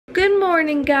Good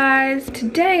morning, guys.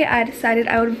 Today I decided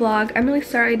I would vlog. I'm really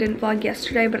sorry I didn't vlog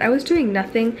yesterday, but I was doing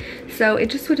nothing, so it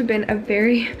just would have been a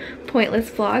very pointless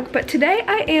vlog. But today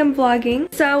I am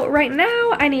vlogging. So right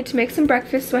now I need to make some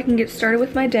breakfast so I can get started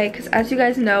with my day, because as you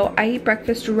guys know, I eat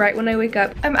breakfast right when I wake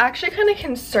up. I'm actually kind of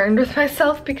concerned with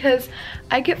myself because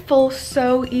I get full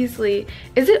so easily.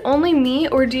 Is it only me,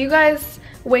 or do you guys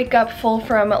wake up full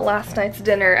from last night's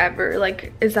dinner ever?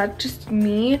 Like, is that just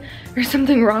me or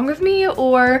something wrong with me,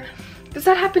 or does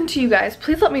that happen to you guys?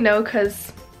 Please let me know,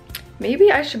 because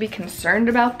maybe I should be concerned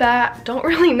about that. Don't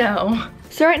really know.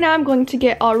 So right now I'm going to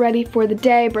get all ready for the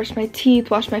day, brush my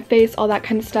teeth, wash my face, all that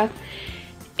kind of stuff,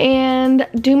 and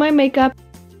do my makeup.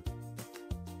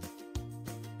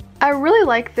 I really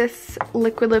like this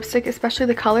liquid lipstick, especially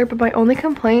the color, but my only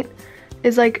complaint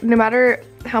is, like, no matter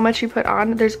how much you put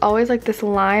on, there's always like this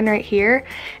line right here,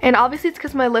 and obviously it's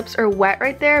because my lips are wet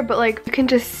right there, but like you can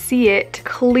just see it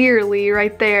clearly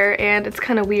right there, and it's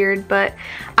kind of weird. But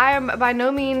I am by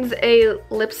no means a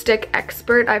lipstick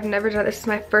expert. I've never done this. This is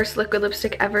my first liquid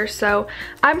lipstick ever, so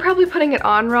I'm probably putting it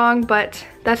on wrong, but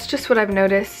that's just what I've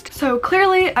noticed. So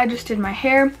clearly I just did my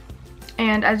hair,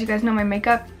 and as you guys know, my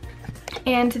makeup,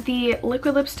 and the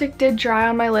liquid lipstick did dry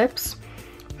on my lips.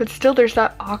 But still, there's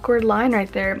that awkward line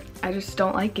right there. I just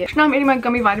don't like it. Now I'm eating my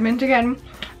gummy vitamins again.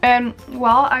 And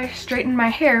while I straightened my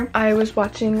hair, I was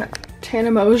watching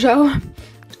Tana Mojo.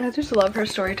 I just love her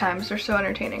story times. They're so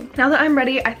entertaining. Now that I'm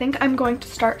ready, I think I'm going to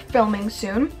start filming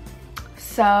soon.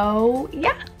 So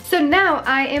yeah. So now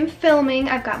I am filming.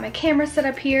 I've got my camera set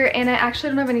up here, and I actually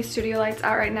don't have any studio lights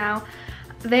out right now.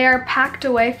 They are packed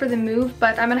away for the move,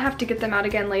 but I'm gonna have to get them out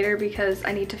again later because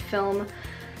I need to film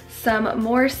some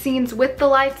more scenes with the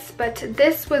lights. But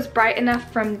this was bright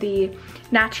enough from the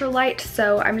natural light,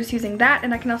 so I'm just using that,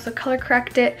 and I can also color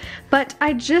correct it. But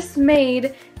I just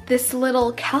made this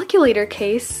little calculator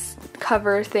case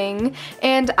cover thing,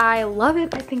 and I love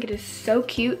it. I think it is so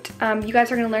cute. You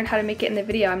guys are gonna learn how to make it in the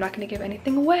video. I'm not gonna give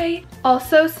anything away.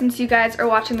 Also, since you guys are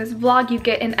watching this vlog, you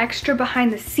get an extra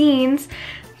behind the scenes.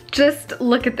 Just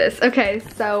look at this. Okay,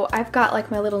 so I've got like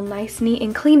my little nice, neat,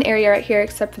 and clean area right here,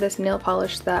 except for this nail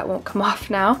polish that won't come off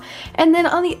now. And then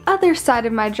on the other side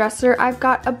of my dresser, I've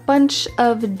got a bunch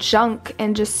of junk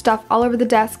and just stuff all over the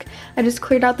desk. I just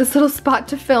cleared out this little spot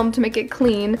to film to make it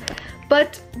clean.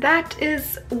 But that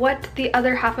is what the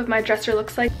other half of my dresser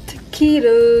looks like.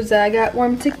 Taquitos, I got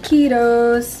warm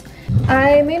taquitos.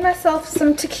 I made myself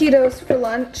some taquitos for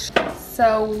lunch.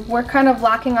 So we're kind of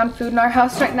lacking on food in our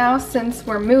house right now since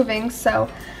we're moving. So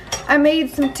I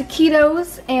made some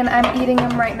taquitos and I'm eating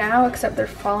them right now, except they're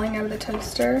falling out of the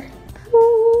toaster.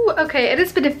 Ooh, okay, it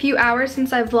has been a few hours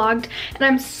since I vlogged, and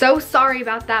I'm so sorry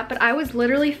about that, but I was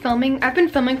literally filming. I've been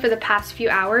filming for the past few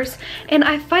hours, and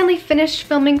I finally finished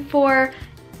filming for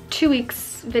 2 weeks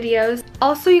videos.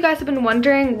 Also, you guys have been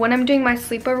wondering when I'm doing my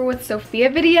sleepover with Sophia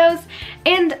videos,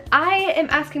 and I am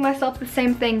asking myself the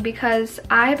same thing because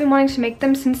I have been wanting to make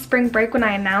them since spring break when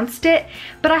I announced it,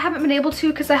 but I haven't been able to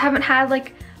because I haven't had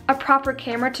like a proper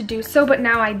camera to do so, but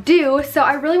now I do, so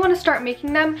I really want to start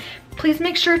making them. Please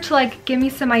make sure to like give me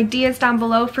some ideas down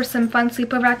below for some fun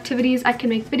sleepover activities I can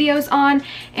make videos on,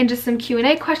 and just some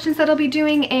Q&A questions that I'll be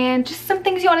doing, and just some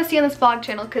things you want to see on this vlog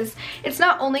channel, because it's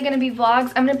not only going to be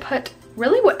vlogs. I'm going to put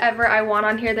really whatever I want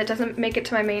on here that doesn't make it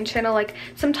to my main channel. Like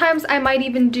sometimes I might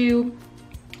even do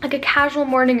like a casual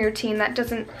morning routine that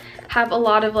doesn't have a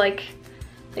lot of like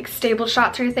stable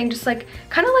shots or anything, just like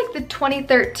kind of like the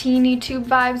 2013 YouTube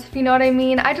vibes, if you know what I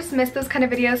mean. I just miss those kind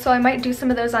of videos, so I might do some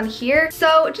of those on here.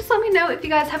 So just let me know if you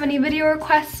guys have any video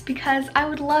requests, because I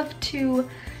would love to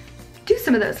do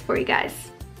some of those for you guys.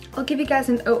 I'll give you guys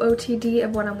an OOTD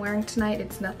of what I'm wearing tonight.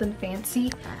 It's nothing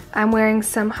fancy. I'm wearing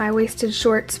some high-waisted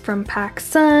shorts from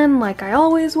PacSun, like I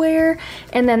always wear,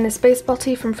 and then this baseball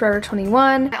tee from Forever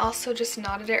 21. I also just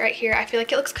knotted it right here. I feel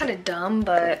like it looks kind of dumb,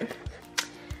 but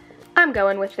I'm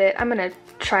going with it. I'm gonna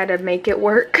try to make it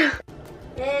work.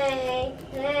 Hey,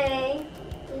 hey,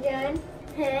 you doing?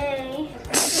 Hey.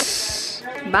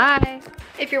 Bye.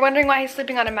 If you're wondering why he's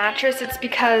sleeping on a mattress, it's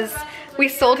because we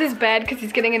sold his bed because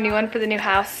he's getting a new one for the new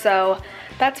house, so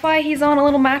that's why he's on a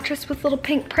little mattress with little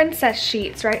pink princess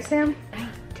sheets, right, Sam? Right.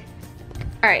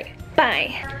 Alright,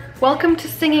 bye. Welcome to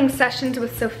singing sessions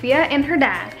with Sophia and her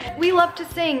dad. We love to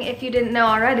sing, if you didn't know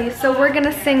already, so we're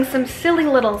gonna sing some silly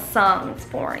little songs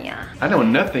for ya. I know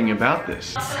nothing about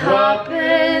this.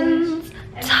 Toppins,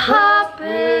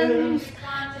 toppins,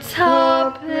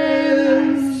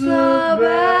 toppins a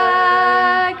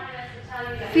bag.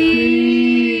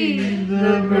 Feed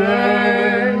the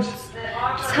birds.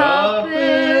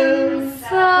 Toppins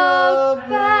a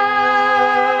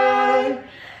bag.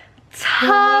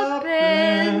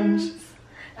 Toppins,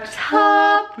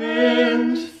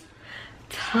 Toppins.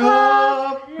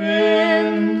 Toppins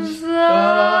the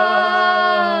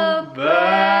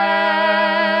bag.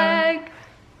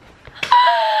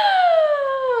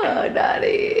 Oh,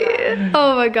 Daddy.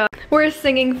 Oh my God. We're a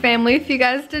singing family, if you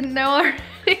guys didn't know already.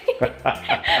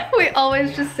 We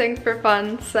always just sing for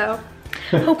fun, so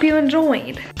hope you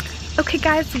enjoyed. Okay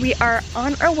guys, we are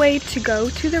on our way to go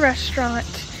to the restaurant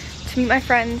to meet my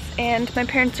friends, and my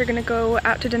parents are gonna go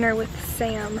out to dinner with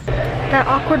Sam. That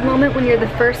awkward moment when you're the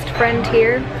first friend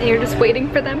here and you're just waiting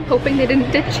for them, hoping they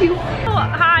didn't ditch you. Oh,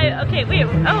 hi. Okay, wait.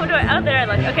 Oh, no, oh, there I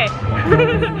look. Okay.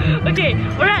 Okay,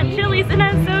 we're at Chili's and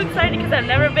I'm so excited because I've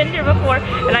never been here before,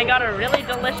 and I got a really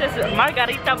delicious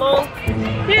margarita bowl.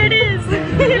 Here it is.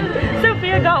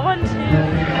 Sophia got one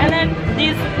too. And then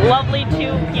these lovely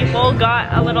two people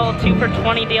got a little 2 for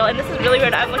 $20 deal, and this is really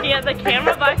weird. I'm looking at the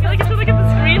camera, but I feel like I should look at the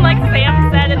screen like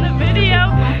Sam said in the video.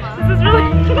 This is really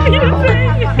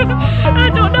confusing. I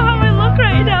don't know how I look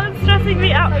right now. It's stressing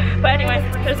me out. But anyway,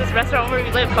 there's this restaurant where we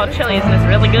live called Chili's, and it's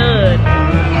really good.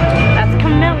 That's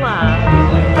Camilla.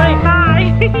 Alright,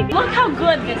 bye. Look how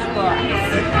good this looks.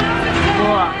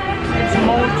 Look, it's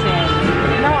molten.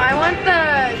 No, I want the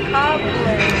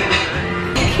cobbler.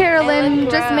 Carolyn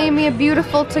just made me a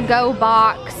beautiful to-go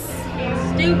box.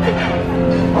 Stupid.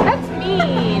 That's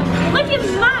mean. Look,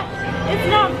 it's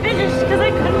not finished because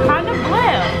I couldn't find a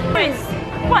blue.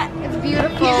 What? It's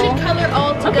beautiful. You should color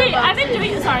all to Okay, I've been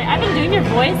doing your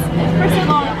voice for so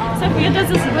long. Sophia does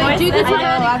this voice. do this and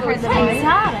I've heard the voice.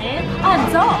 Sorry, I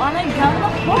don't want to go to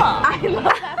the pool. I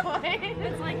love that voice.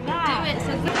 It's like that. Do it,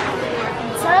 Sophia.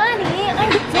 Sonny, I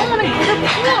don't want to go to the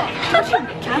pool. Don't you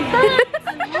get that?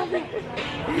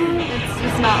 It's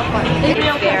just not funny. It's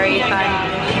very funny.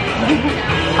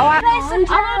 Oh, I don't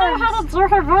know how to do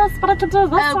her voice, but I can do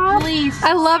this one. Please.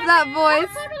 I love that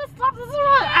voice.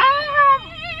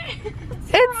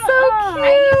 It's so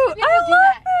cute. I love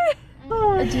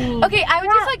it. Okay, I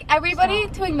would just like everybody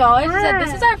to acknowledge that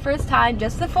this is our first time,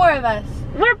 just the 4 of us,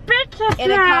 We're bitches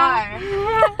in a car. And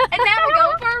now we're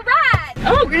going for a ride.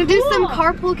 Oh, We're gonna do some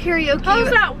carpool karaoke. How does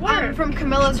that work? From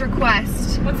Camilla's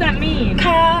request. What's that mean?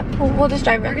 Carpool. We'll just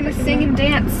drive. We're gonna sing and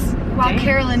dance while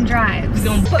Carolyn drives. I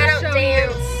don't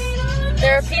dance.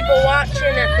 There are people watching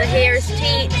at the hair's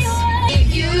teats.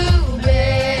 You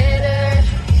better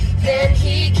than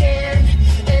he can,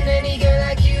 and any girl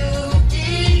like you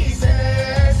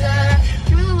deserves a.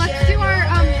 Camilla, let's do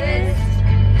our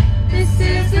This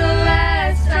is the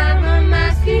last time I'm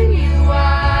asking you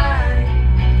why.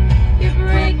 You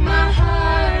break my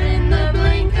heart in the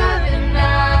blink of an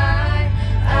eye.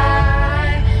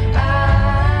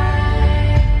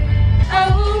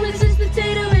 Oh, Mrs.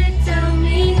 Potato Head, tell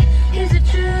me, is it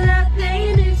true that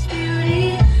pain is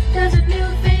beauty? Does a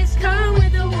new face come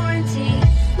with a warranty?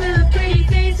 Will a pretty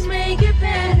face make it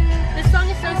better? This song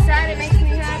is so sad, it makes me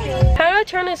happy. How do I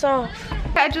turn this off?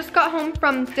 I just got home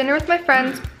from dinner with my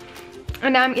friends,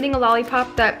 and now I'm eating a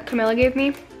lollipop that Camilla gave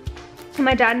me. And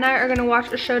my dad and I are gonna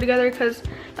watch a show together because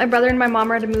my brother and my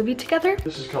mom are at a movie together.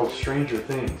 This is called Stranger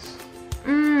Things.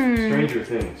 Mmm. Stranger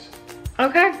Things.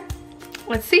 Okay,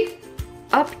 let's see.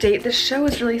 Update, the show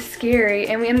is really scary,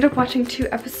 and we ended up watching 2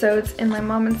 episodes, and my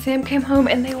mom and Sam came home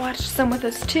and they watched some with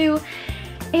us too.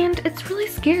 And it's really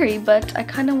scary, but I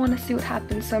kind of want to see what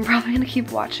happens, so I'm probably going to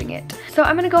keep watching it. So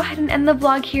I'm going to go ahead and end the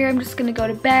vlog here. I'm just going to go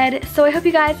to bed. So I hope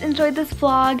you guys enjoyed this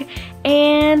vlog,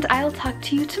 and I'll talk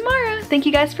to you tomorrow. Thank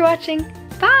you guys for watching.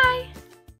 Bye!